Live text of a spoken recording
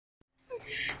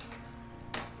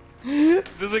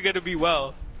This isn't gonna be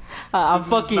well. I'm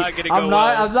fucking. I'm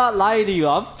not lying to you.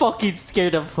 I'm fucking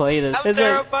scared to play this. I'm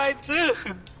terrified too.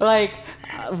 Like,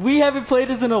 we haven't played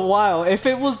this in a while. If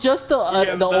it was just the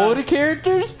older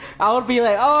characters, I would be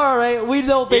like, oh, all right, we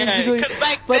know basically. Yeah, cause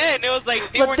back then it was like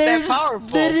they weren't that powerful.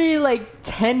 Literally like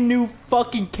 10 new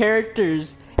fucking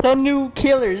characters, 10 new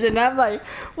killers, and I'm like,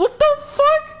 what the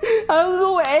fuck? I don't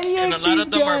know any of these guys. And a lot of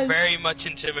them are very much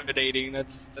intimidating.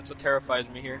 That's what terrifies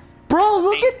me here. Bro,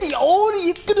 look at the Oni.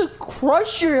 It's gonna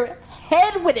crush your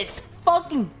head with its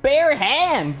fucking bare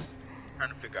hands. I'm trying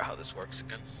to figure out how this works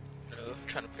again. I'm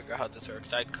trying to figure out how this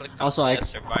works. I clicked on also,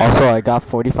 I got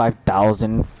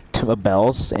 45,000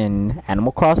 bells in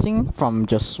Animal Crossing from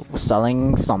just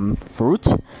selling some fruit.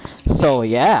 So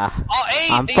yeah, hey,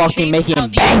 I'm fucking making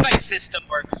bank. The invite system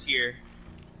works here.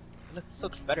 Look, this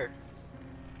looks better.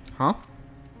 Huh?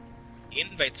 The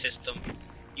invite system.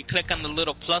 You click on the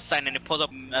little plus sign and it pulls up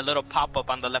a little pop-up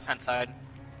on the left-hand side.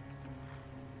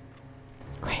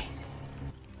 Crazy.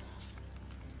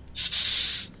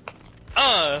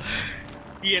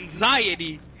 The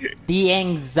anxiety. The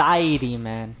anxiety,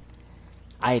 man.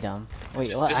 Item.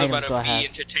 Wait, what items do I have?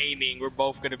 Entertaining. We're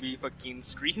both gonna be fucking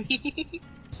screaming.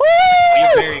 Woo!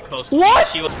 You're very close. What?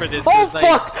 For this, oh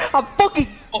fuck! Like... I'm fucking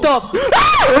dumb.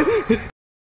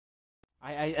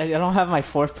 I don't have my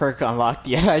 4th perk unlocked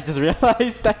yet. I just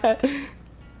realized that.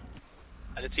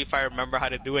 Let's see if I remember how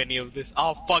to do any of this.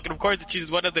 Oh fuck! And of course it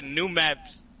chooses one of the new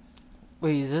maps.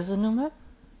 Wait, is this a new map?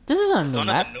 This is a new one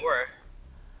map. Of the newer.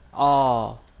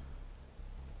 Oh.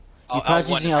 You try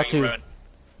using L2.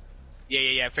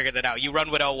 Yeah. I figured that out. You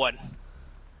run with L1.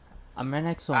 I'm right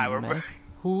next to him, man.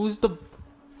 Who's the?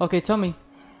 Okay, tell me.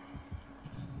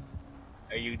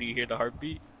 Do you hear the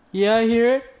heartbeat? Yeah, I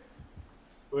hear it.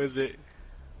 Who is it?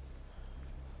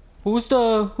 Who's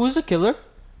the killer?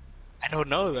 I don't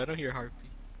know. I don't hear a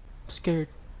heartbeat. I'm scared.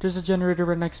 There's a generator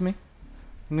right next to me.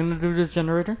 I'm gonna do this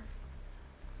generator.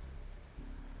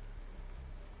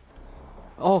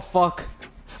 Oh fuck.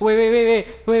 Wait.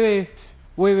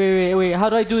 How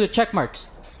do I do the check marks?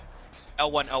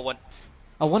 L1.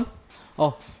 L1?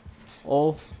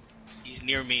 Oh. He's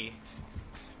near me.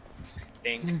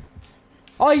 Dang.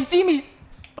 Oh, you see me?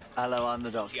 Hello, I'm the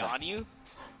doctor. Is he on you?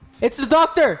 It's the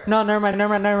doctor! No, never mind.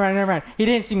 He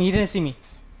didn't see me.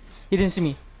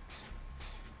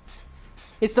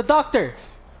 It's the doctor!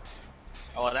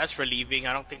 Oh, well, that's relieving.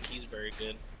 I don't think he's very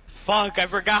good. Fuck, I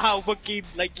forgot how fucking,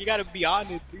 like, you gotta be on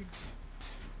it, dude.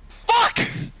 Fuck!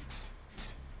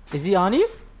 Is he on you?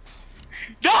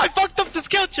 No, I fucked up the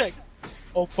skill check!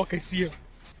 Oh, fuck, I see him.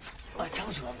 I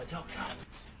told you I'm the doctor.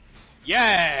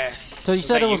 Yes! So you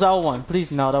said it was L1.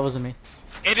 Please, no, that wasn't me.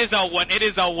 It is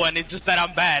L1, it's just that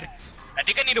I'm bad. I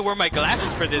think I need to wear my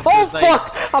glasses for this. Oh,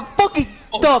 fuck! Like... I'm fucking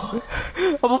dumb!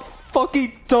 I'm a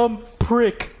fucking dumb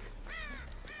prick.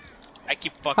 I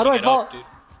keep fucking it up, dude.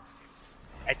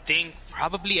 I think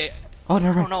probably Oh,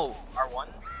 never mind. Oh, no. R1?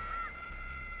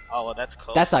 Oh, well, that's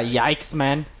close. That's a yikes,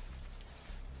 man.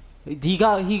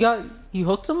 He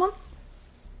hooked someone?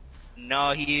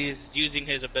 No, he's using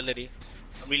his ability.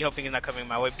 I'm really hoping he's not coming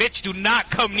my way. Bitch, do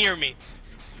not come near me!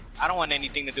 I don't want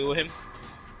anything to do with him.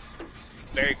 He's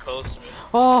very close to me.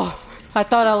 Oh, I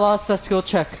thought I lost that skill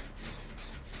check.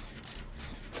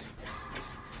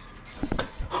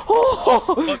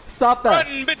 Oh, stop that.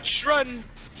 Run, bitch, run!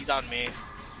 He's on me.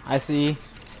 I see.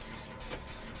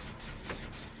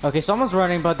 Okay, someone's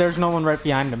running, but there's no one right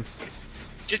behind him.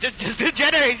 Just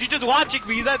degenerates. He's just watching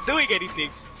me. He's not doing anything.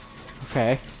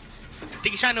 Okay. I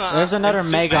think he's trying to. There's another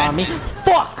mega on me.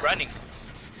 Fuck! Running.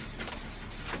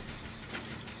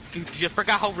 Dude, I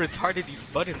forgot how retarded these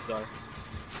buttons are.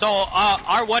 So,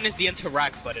 R1 is the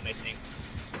interact button, I think.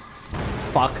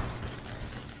 Fuck.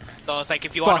 So it's like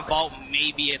if you want to vault,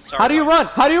 maybe it's R1. How do you run?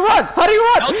 L2,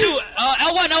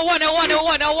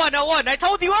 L1. I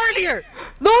told you earlier.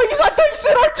 No, I thought you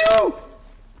said R2.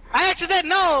 I actually said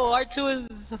no.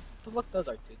 R2 is. What does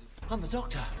R2 do? I'm the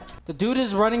doctor. The dude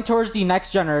is running towards the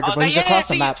next generator, but he's across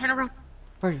the map. Turn around.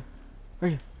 Where are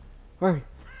you?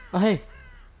 Oh,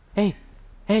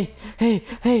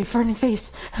 hey, Fernie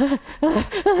face. I'm going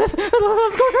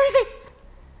crazy.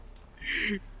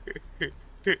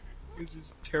 This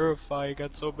is terrifying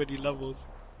at so many levels.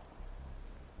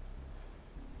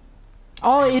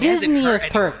 Oh, it is Nia's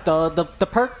perk. The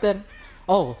perk that.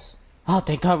 Oh,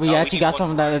 thank God we actually got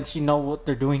someone that actually know what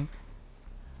they're doing.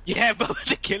 Yeah, but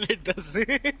the killer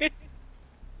doesn't.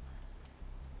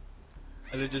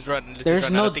 Let's just run.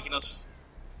 There's no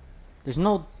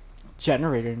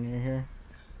generator near here.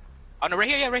 Oh no, right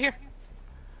here, yeah, right here.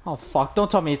 Oh fuck! Don't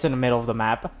tell me it's in the middle of the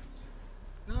map.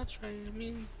 No, it's right. I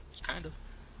mean, it's kind of.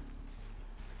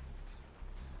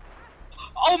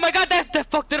 Oh my god,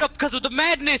 that fucked it up because of the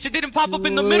madness. It didn't pop up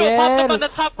in the middle. It popped up on the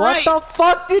top right. What the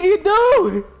fuck did you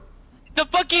do? The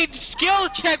fucking skill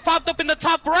check popped up in the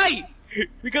top right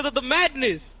because of the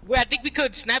madness. Wait, I think we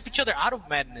could snap each other out of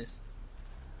madness.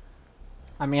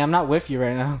 I mean, I'm not with you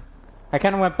right now. I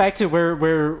kind of went back to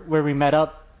where we met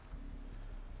up.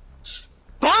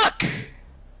 Fuck!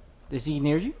 Is he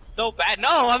near you? So bad.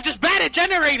 No, I'm just bad at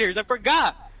generators. I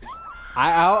forgot.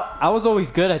 I was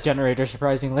always good at generators,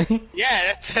 surprisingly.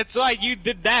 Yeah, that's why you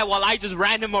did that while I just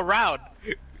ran him around.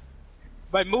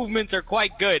 My movements are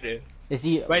quite good. Is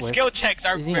he? My skill checks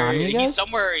are is he on you very. guys? He's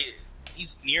somewhere.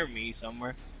 He's near me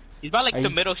somewhere. He's by like the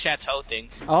middle chateau thing.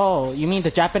 Oh, you mean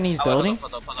the Japanese building?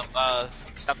 Hold up.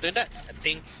 Stop doing that. I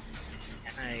think.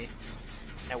 Can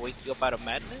I wake you up out of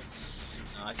madness?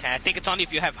 No, I can't. I think it's only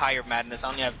if you have higher madness. I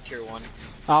only have tier 1.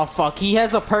 Oh fuck! He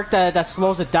has a perk that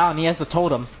slows it down. He has a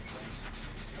totem.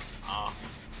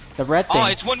 The red thing. Oh,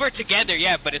 it's when we're together,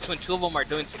 yeah, but it's when 2 of them are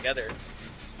doing together.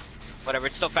 Whatever,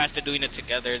 it's still faster doing it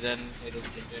together than it is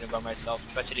just doing it by myself,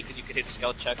 especially because you can hit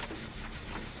skill checks.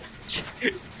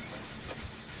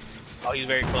 Oh, he's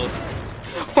very close.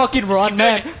 Fucking run,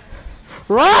 man!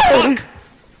 Run! Fuck!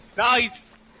 No,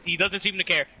 he doesn't seem to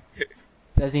care.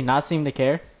 Does he not seem to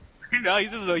care? No,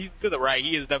 he's to the right.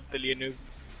 He is definitely a noob.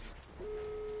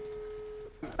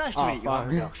 Nice to meet you, I'm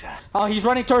the doctor. Oh, he's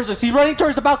running towards us. He's running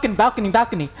towards the balcony.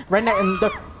 Right now, in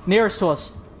the nearest to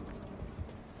us.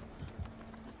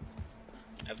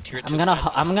 I'm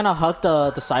gonna hug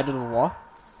the side of the wall.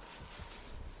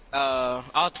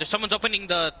 Oh, there's someone's opening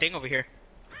the thing over here.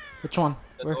 Which one?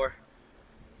 The door.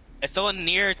 It's the one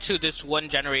near to this one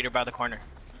generator by the corner.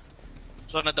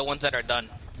 It's one of the ones that are done.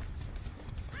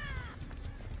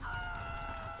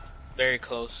 Very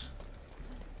close.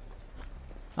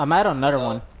 I'm at another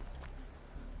one.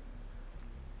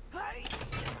 Don't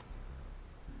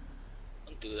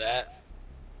do that.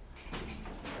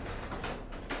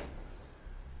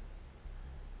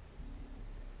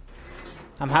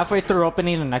 I'm halfway through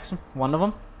opening the next one of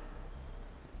them.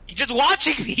 He's just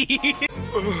watching me!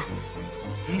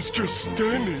 He's just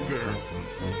standing there,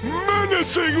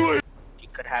 menacingly! You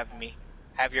could have me.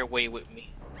 Have your way with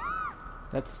me.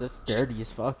 That's dirty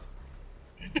as fuck.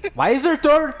 Why is there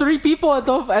 3 people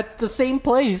at the same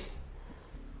place?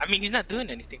 I mean, he's not doing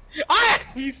anything. Ah!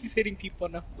 He's hitting people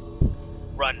now.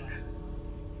 Run.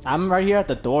 I'm right here at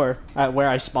the door, at where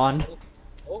I spawned.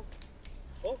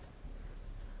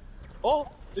 Oh,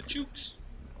 the jukes.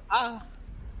 Ah.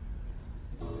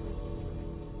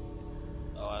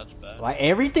 Oh, that's bad. Why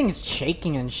everything's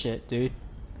shaking and shit, dude.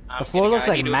 The floor looks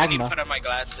like magma. I need to put on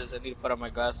my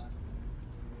glasses.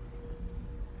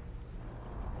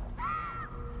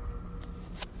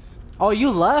 Oh,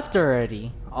 you left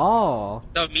already. Oh.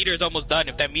 The meter's almost done.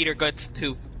 If that meter gets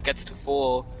to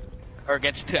full or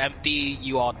gets to empty,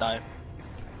 you all die.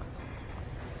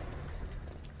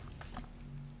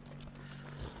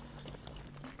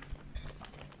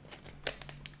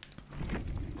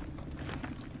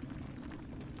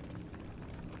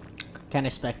 Can I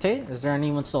spectate? Is there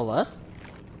anyone still left?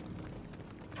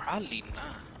 Probably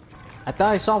not. I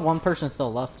thought I saw one person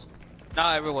still left. No,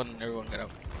 everyone got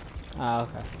out. Oh,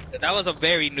 okay. That was a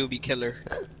very newbie killer.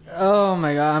 Oh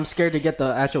my god, I'm scared to get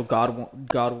the actual god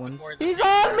ones. He's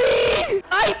on me!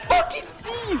 I fucking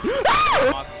see you!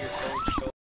 Ah!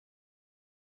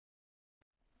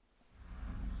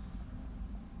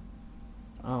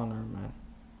 Oh, never mind.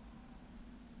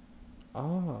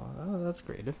 Oh, that's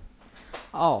creative.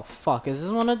 Oh fuck, is this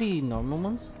one of the normal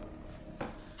ones?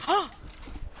 Huh?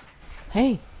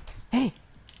 Hey!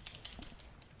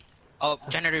 Oh,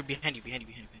 janitor behind you.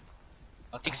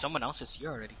 I think someone else is here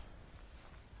already.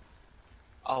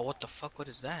 Oh, what the fuck? What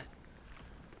is that?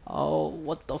 Oh,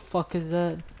 what the fuck is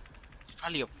that? It's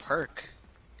probably a perk.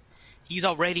 He's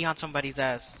already on somebody's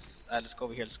ass. Let's go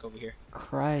over here.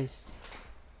 Christ.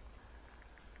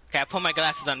 Okay, I put my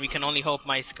glasses on. We can only hope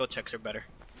my skill checks are better.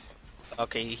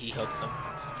 Okay, he hooked them.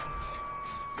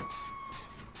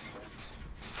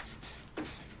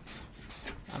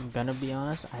 I'm gonna be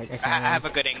honest, I can't. I have a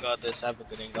good angle at this.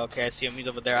 Okay, I see him. He's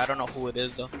over there. I don't know who it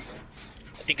is though.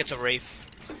 I think it's a Wraith.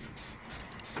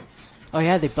 Oh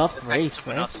yeah, they buffed Wraith,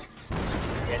 right?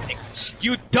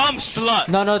 You dumb slut!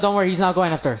 No, don't worry. He's not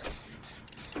going after us.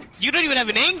 You don't even have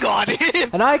an angle on him!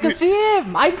 And I can see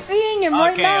him! I'm seeing him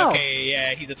right now! Okay,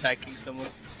 yeah, he's attacking someone.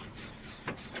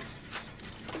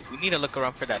 We need to look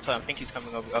around for that, so I think he's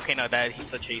coming over. Okay, no, he's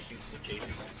still chasing.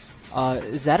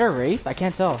 Is that a Wraith? I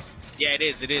can't tell. Yeah, it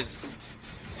is.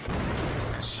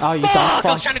 Oh, you don't I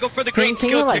was trying to go for the great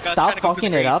skill check. Stop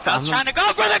fucking it up? I was trying to go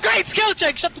for the great skill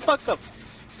check! Shut the fuck up!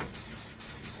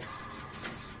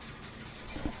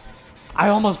 I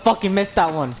almost fucking missed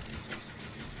that one.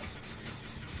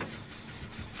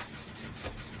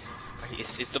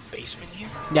 Is the basement here?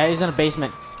 Yeah, he's in a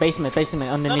basement. Basement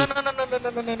underneath.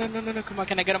 No. Come on,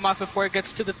 can I get him off before it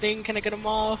gets to the thing? Can I get him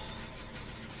off?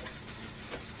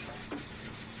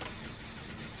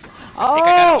 Oh! I think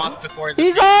I got him off before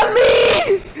He's on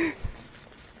me!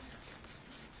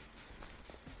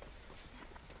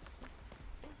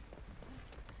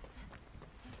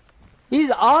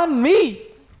 He's on me!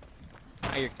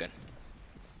 Ah, you're good.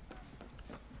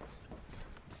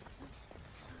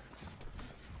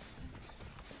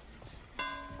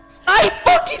 I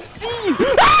fucking see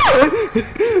you!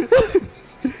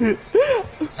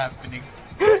 What's happening?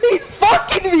 He's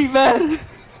fucking me, man!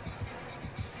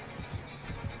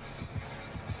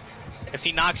 If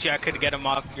he knocks you, I could get him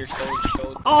off your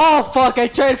shoulder. Oh fuck, I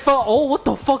tried oh, what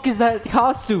the fuck is that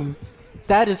costume?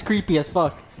 That is creepy as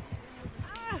fuck.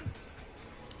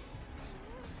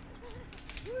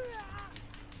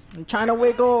 I'm trying to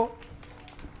wiggle.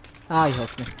 Ah, he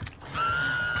hooked me.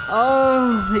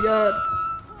 Oh my god.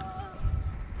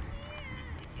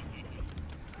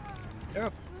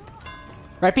 Yep.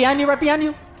 Right behind you, right behind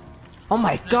you. Oh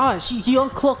my gosh, he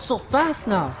uncloaked so fast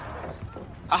now.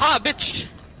 Aha, bitch!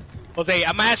 Jose,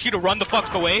 I'm gonna ask you to run the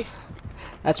fuck away.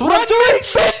 That's what I'm doing,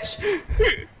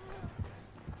 bitch!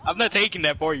 I'm not taking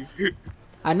that for you.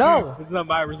 I know. It's not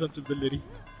my responsibility.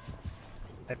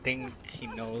 I think he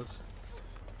knows.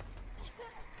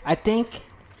 I think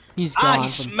he's Ah, gone. he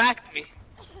smacked me.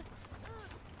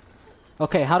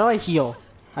 Okay, how do I heal?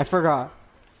 I forgot.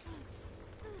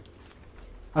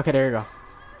 Okay, there you go.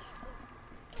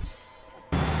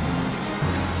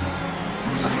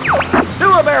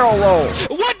 Do a barrel roll!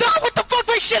 What the fuck?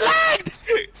 My shit lagged!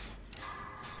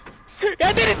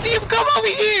 I didn't see him come over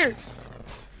here!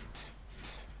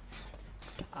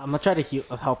 I'm gonna try to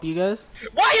help you guys.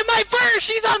 Why am I first?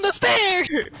 She's on the stairs!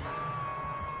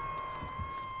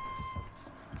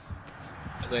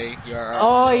 Jose, you're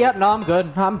Oh, yep, no, I'm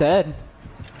good. I'm dead.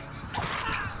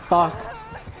 Fuck.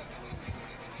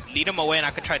 Lead him away and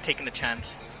I could try taking the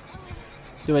chance.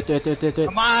 Do it.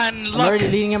 Come on, look! I'm already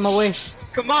leading him away.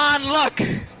 Come on, look!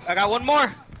 I got one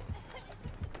more.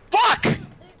 Fuck!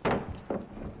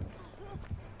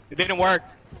 It didn't work.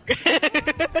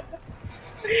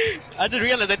 I just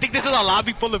realized, I think this is a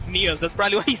lobby full of Neos. That's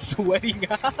probably why he's sweating.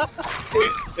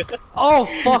 Oh,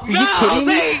 fuck, are you kidding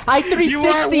me? I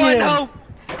 360'd him. Hope.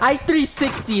 I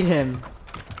 360'd him.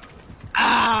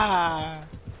 Ah!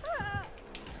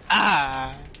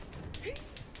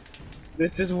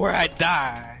 This is where I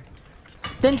die.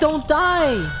 Then don't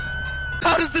die.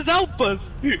 How does this help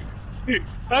us?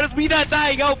 How does me not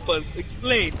dying help us?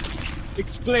 Explain.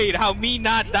 Explain how me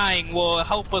not dying will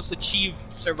help us achieve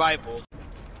survival.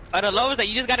 The low is that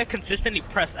you just gotta consistently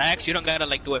press X. You don't gotta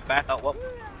like do it fast. Oh, well,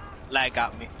 lag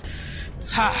got me.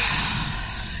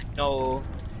 No.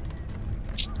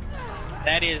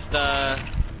 That's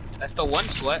the one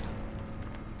sweat.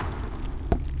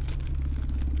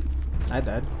 I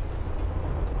died.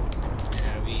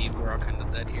 Yeah, we're all kind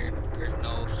of dead here. There's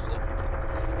no slope.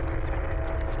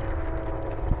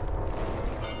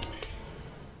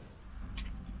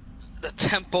 The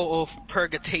Temple of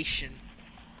Purgation.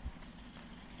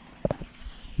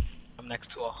 I'm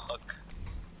next to a hook.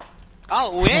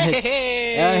 Oh, hey!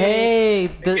 Hey,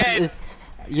 Okay.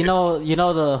 you know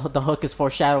the hook is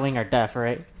foreshadowing our death,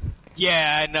 right?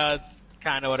 Yeah, I know. It's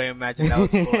kind of what I imagined that was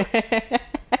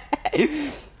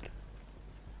for.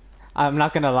 I'm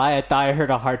not gonna lie, I thought I heard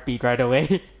a heartbeat right away.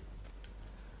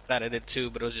 Thought I did too,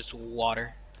 but it was just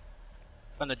water.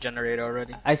 Found a generator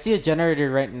already. I see a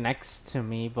generator right next to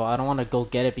me, but I don't want to go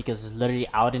get it because it's literally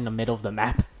out in the middle of the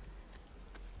map.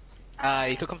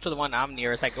 You could come to the one I'm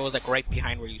near. It was like right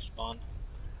behind where you spawned.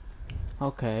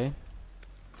 Okay.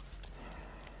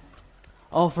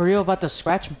 Oh, for real about the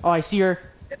scratch? Oh, I see her.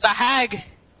 It's a hag. Is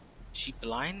she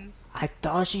blind? I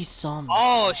thought she saw me.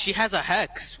 Oh, she has a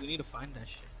hex. We need to find that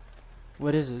shit.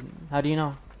 What is it? How do you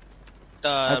know?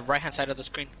 The right hand side of the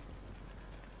screen.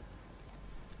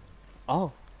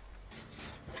 Oh.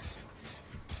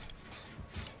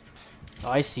 Oh,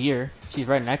 I see her. She's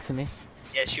right next to me.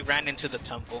 Yeah, she ran into the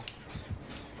temple.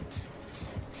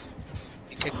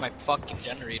 You kicked my fucking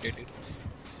generator, dude.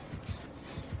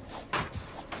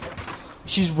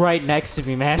 She's right next to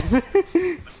me, man.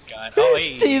 God. Oh,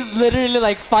 hey. She's literally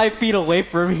like 5 feet away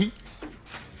from me. Oh,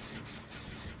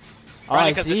 Probably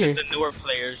I because see this her. is the newer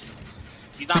players.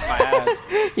 He's on my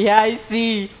ass. Yeah, I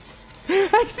see.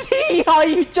 I see how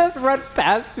you just run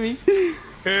past me.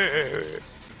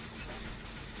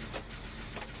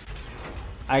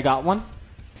 I got one.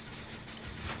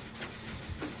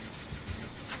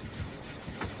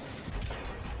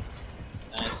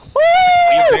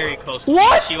 close.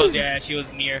 What? She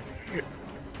was near.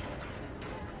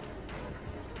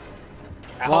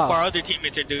 I Wow. hope our other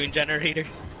teammates are doing generators.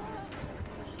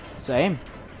 Same.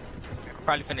 I could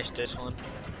probably finish this one.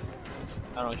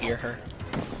 I don't hear her.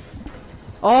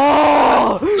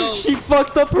 Oh! So, she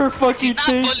fucked up her fucking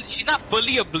thing. She's not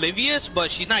fully oblivious, but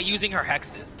she's not using her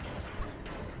hexes.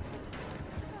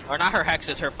 Or not her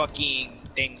hexes, her fucking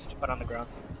things to put on the ground.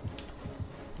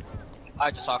 I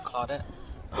just saw Claudette.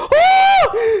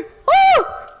 Oh!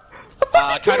 Oh!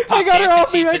 Try to pop I got her dance and off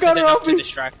see me, if I this got is her enough off to me.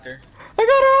 distract her. I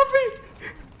got her off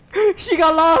me! She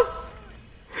got lost!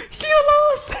 She got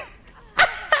lost!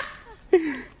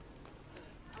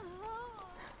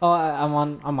 Oh,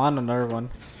 I'm on another one.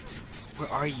 Where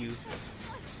are you?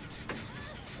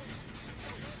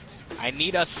 I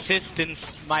need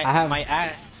assistance, my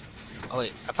ass. Oh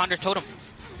wait, I found her totem.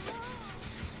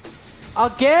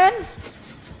 Again?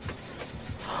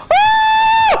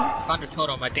 I found her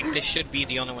totem. I think this should be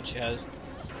the only one she has.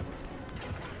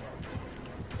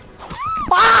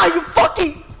 Ah, you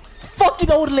fucking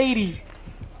old lady!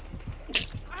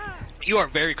 You are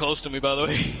very close to me, by the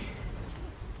way.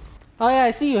 Oh yeah,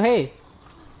 I see you. Hey,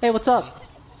 what's up?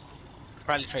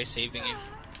 Probably try saving you.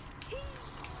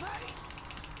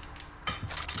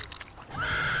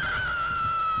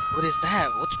 What is that?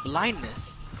 What's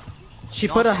blindness? She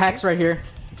put a hex right here.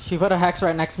 She put a hex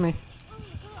right next to me.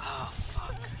 Oh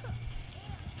fuck.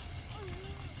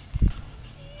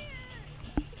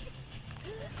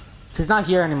 She's not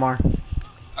here anymore.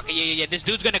 Okay, yeah. This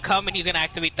dude's gonna come and he's gonna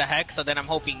activate the hex, so then I'm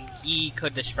hoping he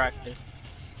could distract her.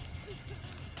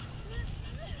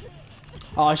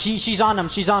 Oh, she's on him.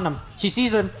 She's on him. She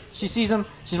sees him. She sees him.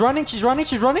 She's running. She's running.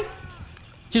 She's running.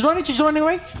 She's running. She's running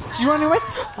away. She's running away.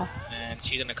 Oh. And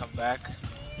she's gonna come back.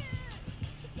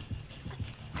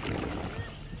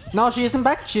 No, she isn't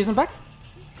back. She isn't back.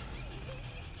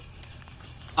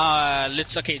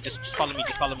 Okay. Just follow me.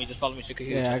 Just follow me. Just follow me. So you can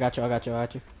hear each Yeah, other. I got you. I got you. I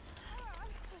got you.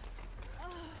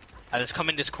 Let's come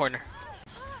in this corner.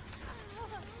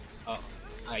 Oh,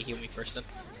 heal me first then.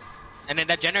 And then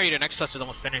that generator next to us is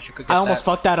almost finished. You could get I almost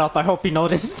that. fucked that up. I hope you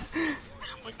noticed. Oh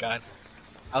my god.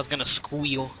 I was gonna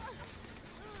squeal.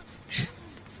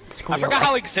 Squeal I forgot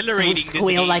how exhilarating this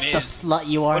squeal game like is. the slut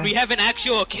you are. When we have an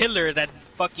actual killer that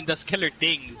fucking does killer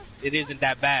things, it isn't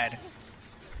that bad.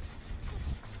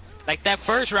 Like that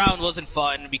first round wasn't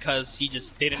fun because he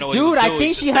just didn't know what he was Dude, I doing.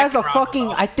 think The she has a second round fucking.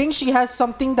 was I think she has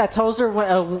something that tells her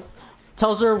when,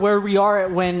 tells her where we are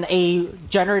when a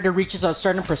generator reaches a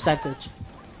certain percentage.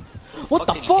 What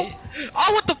the did he fuck? hit?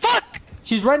 Oh, what the fuck?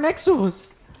 She's right next to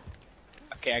us.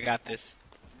 Okay, I got this.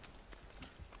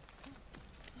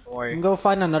 Don't worry. We can go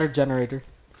find another generator.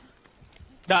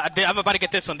 Nah, I'm about to get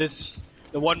this one. The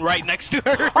one right next to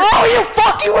her. Oh, you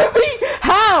fucking with me?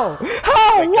 How?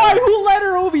 How? my Why? God. Who let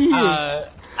her over here?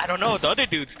 I don't know, the other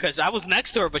dude, because I was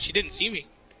next to her, but she didn't see me.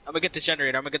 I'm gonna get this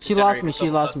generator. I'm gonna get this She generator. lost me. She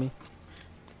lost me.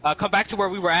 Come back to where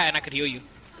we were at, and I could heal you.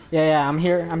 Yeah, I'm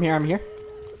here. I'm here. I'm here.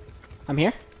 I'm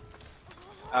here.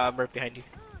 I'm right behind you.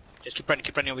 Just keep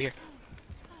running over here.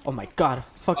 Oh my god.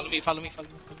 Fuck. Follow me.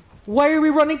 Why are we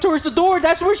running towards the door?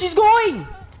 That's where she's going.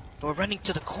 We're running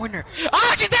to the corner.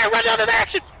 Ah, she's there! Run the other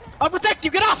direction! I'll protect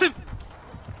you! Get off him!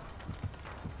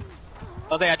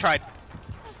 Jose, I tried.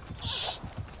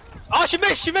 Oh, she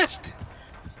missed!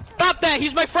 Stop that!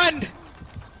 He's my friend!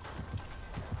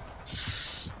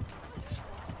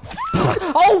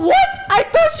 Oh, what? I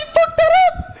thought she fucked that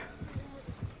up.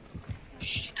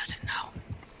 She doesn't know.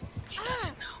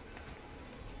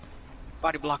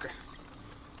 Body blocker.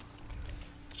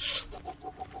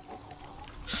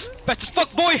 Fast as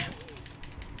fuck, boy!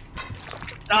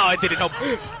 Oh, I didn't help.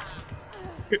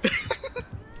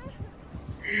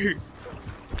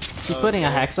 She's putting a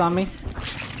hex on me.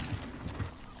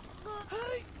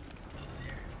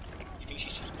 You think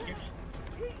she's just here?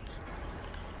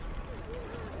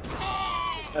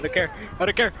 I don't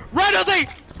care. Run, Jose!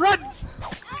 Run!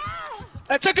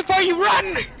 I took it for you,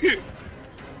 run!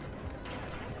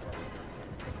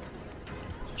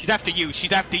 She's after you,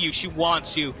 she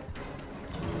wants you.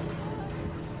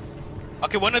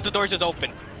 Okay, one of the doors is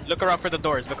open. Look around for the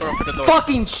doors,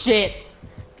 Fucking shit.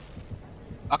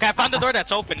 Okay, I found the door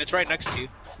that's open, it's right next to you.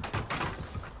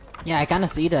 Yeah, I kinda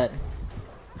see that.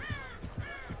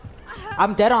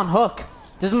 I'm dead on hook.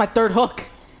 This is my third hook.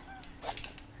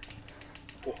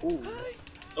 Ooh,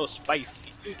 so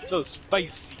spicy.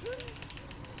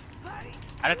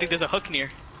 I don't think there's a hook near.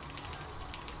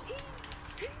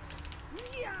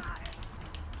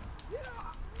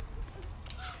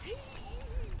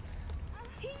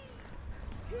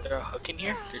 Is there a hook in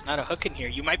here? There's not a hook in here.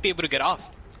 You might be able to get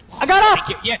off. I got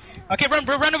up. Yeah. Okay, run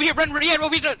over here. Run. Yeah,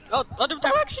 over here. Oh, other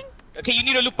direction. Okay, you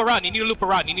need to loop around. You need to loop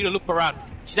around. You need to loop around.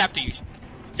 She's after you. So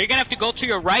you're gonna have to go to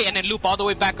your right and then loop all the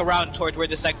way back around towards where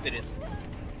this exit is.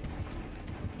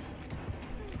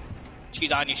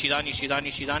 She's on you. She's on you. She's on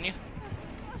you. She's on you.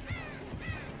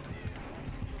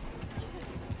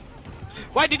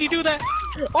 Why did he do that?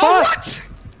 Oh, what?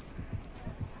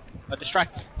 Oh,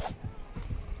 distract.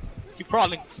 Keep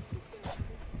crawling.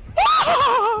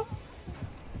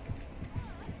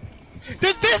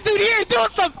 There's this dude here doing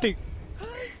something.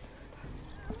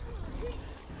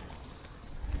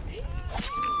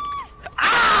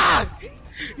 Ah!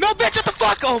 No, bitch! What the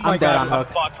fuck? Oh my god! I'm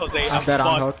fucked, Jose. I'm dead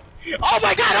on hook. Oh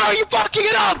my god! How are you fucking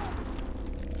it up?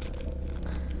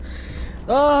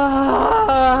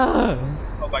 Oh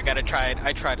my god!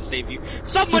 I tried to save you.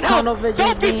 Someone help!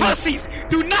 Don't be pussies!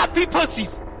 Do not be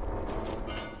pussies! Is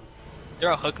there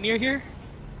a hook near here?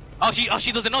 Oh,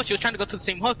 she doesn't know. She was trying to go to the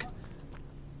same hook.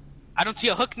 I don't see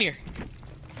a hook near.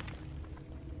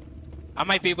 I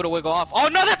might be able to wiggle off. Oh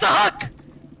no, that's a hook!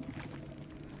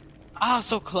 Ah,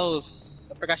 so close.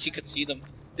 I forgot she could see them.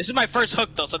 This is my first hook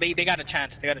though, so they got a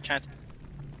chance. They got a chance.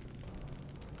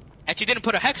 And she didn't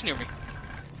put a hex near me.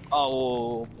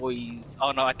 Oh, boys.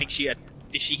 Oh no, I think she had.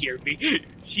 Did she hear me?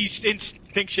 She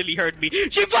instinctually heard me.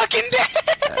 She fucking did!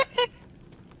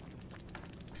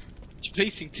 She's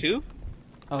placing 2?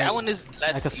 Oh, that one is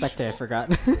less like a spectator, I forgot.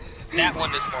 That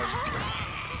one is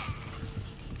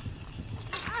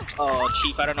more. Oh,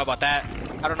 Chief, I don't know about that.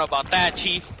 I don't know about that,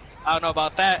 Chief. I don't know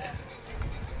about that.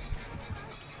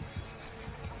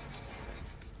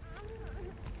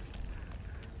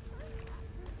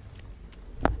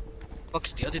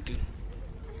 Fuck's the other dude?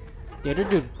 The other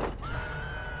dude.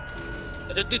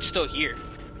 The other dude's still here.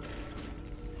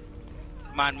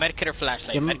 Come on, medkit or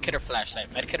flashlight, medkit or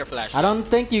flashlight, medkit or flashlight. I don't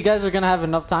think you guys are gonna have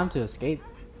enough time to escape.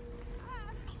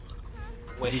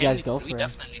 Wait, you guys go for it. We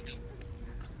definitely do.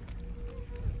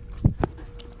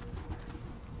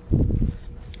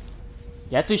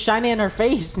 You have to shine it in her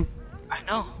face. I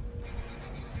know.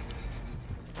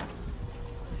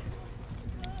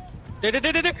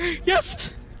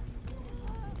 Yes!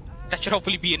 That should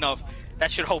hopefully be enough.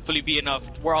 That should hopefully be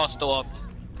enough. We're all still up.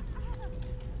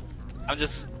 I'm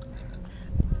just...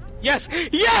 Yes!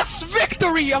 Yes!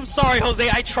 Victory! I'm sorry, Jose.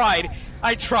 I tried.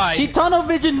 I tried. She tunnel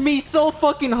visioned me so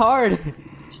fucking hard.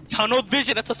 Tunneled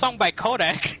vision? That's a song by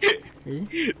Kodak.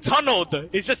 Really? Tunneled.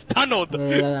 It's just tunneled.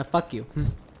 Fuck you.